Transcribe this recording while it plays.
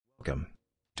Welcome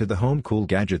to the Home Cool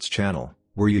Gadgets channel,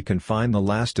 where you can find the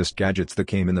latest gadgets that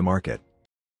came in the market.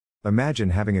 Imagine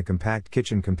having a compact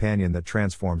kitchen companion that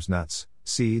transforms nuts,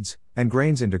 seeds, and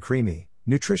grains into creamy,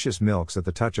 nutritious milks at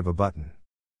the touch of a button.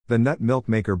 The Nut Milk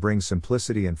Maker brings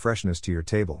simplicity and freshness to your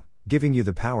table, giving you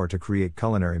the power to create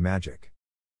culinary magic.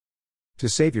 To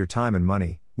save your time and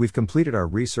money, we've completed our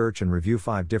research and review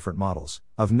 5 different models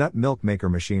of Nut Milk Maker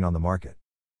machine on the market.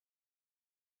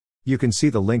 You can see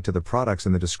the link to the products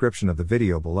in the description of the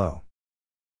video below.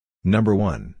 Number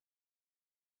 1.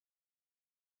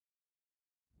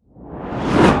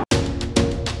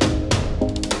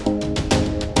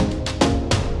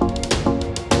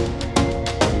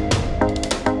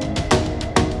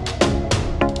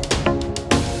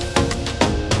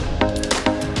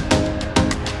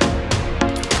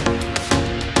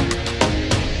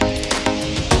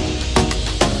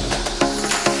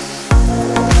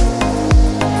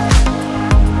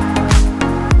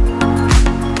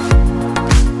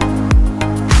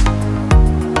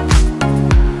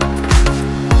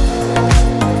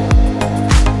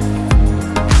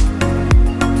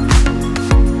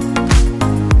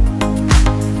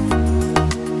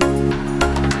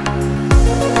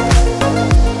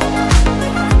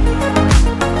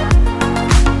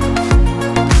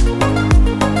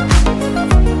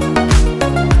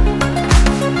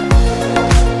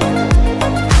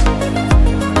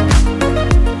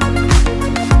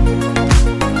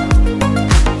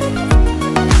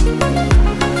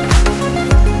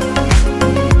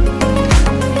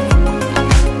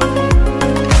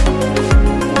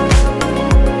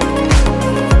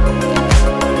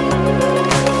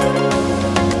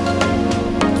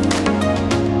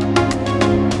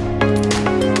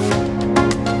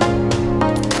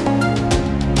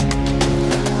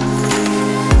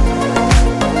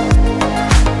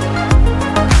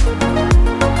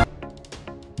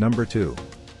 Number 2.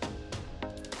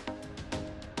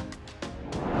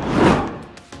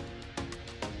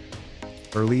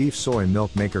 Arlyeef Soy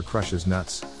Milk Maker crushes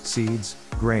nuts, seeds,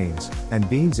 grains, and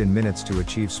beans in minutes to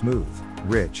achieve smooth,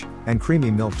 rich, and creamy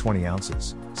milk. 20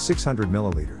 ounces, 600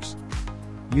 milliliters.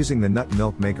 Using the Nut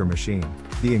Milk Maker machine,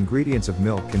 the ingredients of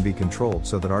milk can be controlled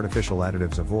so that artificial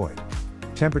additives avoid.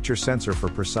 Temperature sensor for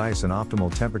precise and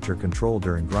optimal temperature control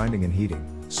during grinding and heating.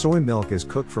 Soy milk is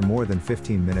cooked for more than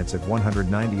 15 minutes at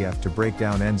 190 F to break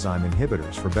down enzyme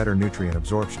inhibitors for better nutrient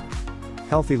absorption.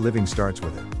 Healthy living starts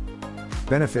with it.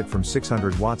 Benefit from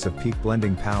 600 watts of peak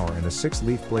blending power and a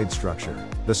 6-leaf blade structure.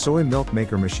 The Soy Milk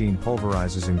Maker machine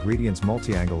pulverizes ingredients.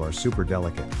 Multi-angle are super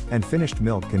delicate, and finished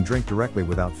milk can drink directly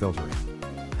without filtering.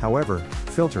 However,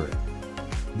 filter it.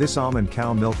 This almond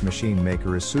cow milk machine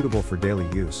maker is suitable for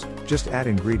daily use. Just add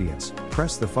ingredients,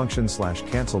 press the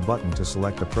function/cancel button to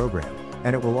select the program,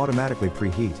 and it will automatically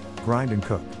preheat, grind and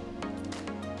cook.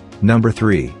 Number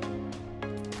 3.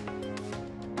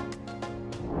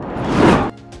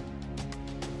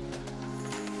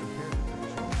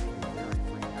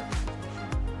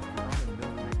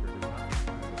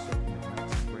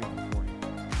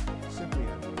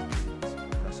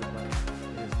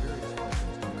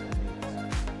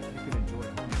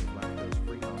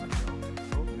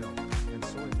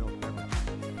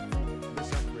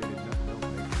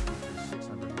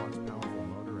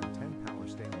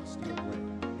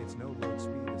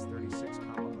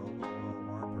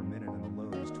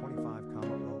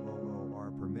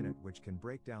 Which can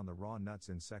break down the raw nuts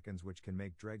in seconds, which can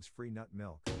make dregs-free nut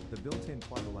milk. The built-in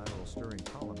quadrilateral stirring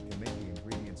column can make the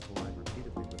ingredients collide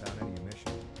repeatedly without any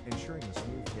emission, ensuring the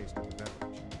smooth taste of the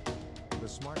beverage. The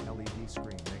smart LED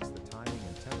screen makes the timing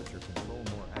and temperature control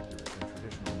more accurate than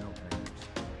traditional milk makers.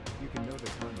 You can know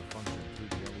the time of function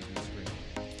through the LED screen.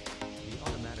 The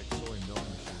automatic soy milk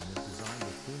machine is designed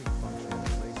with cleaning function and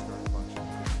delay start function.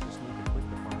 You just need to click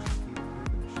the function key to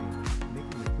clean the machine,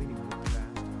 making the cleaning work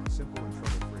fast, simple and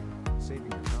trouble-free,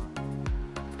 saving your time.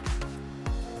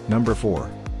 Number 4.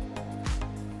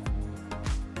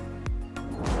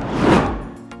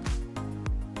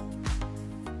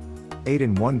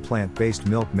 Eight-in-one plant-based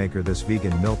milk maker. This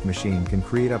vegan milk machine can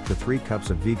create up to 3 cups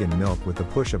of vegan milk with the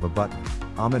push of a button.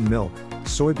 Almond milk,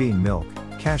 soybean milk,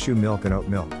 cashew milk and oat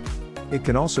milk. It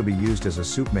can also be used as a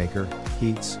soup maker,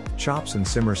 heats, chops and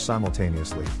simmers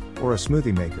simultaneously, or a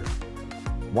smoothie maker.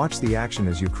 Watch the action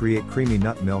as you create creamy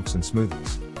nut milks and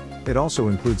smoothies. It also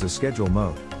includes a schedule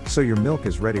mode, so your milk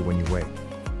is ready when you wake.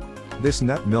 This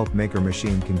Nut Milk Maker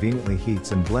machine conveniently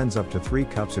heats and blends up to 3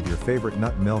 cups of your favorite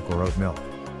nut milk or oat milk.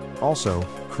 Also,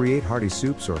 create hearty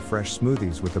soups or fresh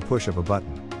smoothies with the push of a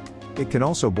button. It can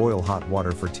also boil hot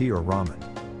water for tea or ramen.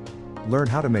 Learn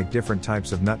how to make different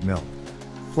types of nut milk.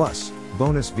 Plus,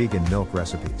 bonus vegan milk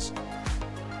recipes.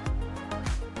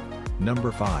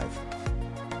 Number 5.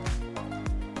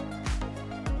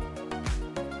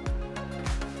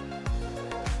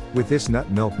 With this nut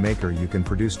milk maker you can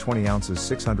produce 20 ounces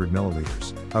 600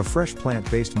 milliliters of fresh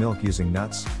plant-based milk using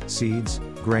nuts, seeds,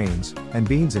 grains, and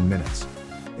beans in minutes.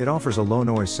 It offers a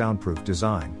low-noise soundproof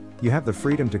design. You have the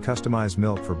freedom to customize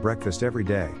milk for breakfast every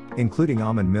day, including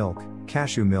almond milk,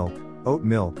 cashew milk, oat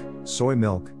milk, soy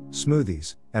milk,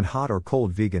 smoothies, and hot or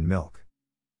cold vegan milk.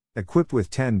 Equipped with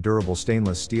 10 durable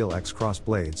stainless steel X-cross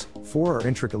blades, 4 are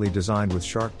intricately designed with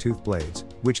sharp tooth blades,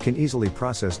 which can easily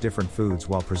process different foods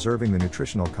while preserving the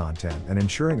nutritional content and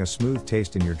ensuring a smooth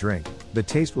taste in your drink. The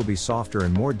taste will be softer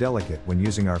and more delicate when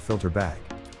using our filter bag.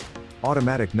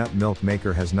 Automatic nut milk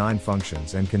maker has 9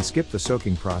 functions and can skip the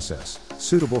soaking process,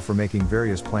 suitable for making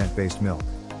various plant-based milk.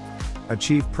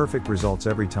 Achieve perfect results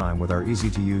every time with our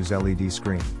easy-to-use LED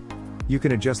screen. You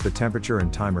can adjust the temperature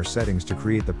and timer settings to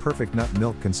create the perfect nut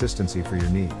milk consistency for your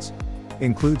needs.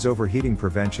 Includes overheating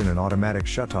prevention and automatic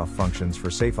shutoff functions for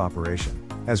safe operation,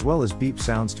 as well as beep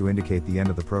sounds to indicate the end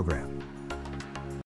of the program.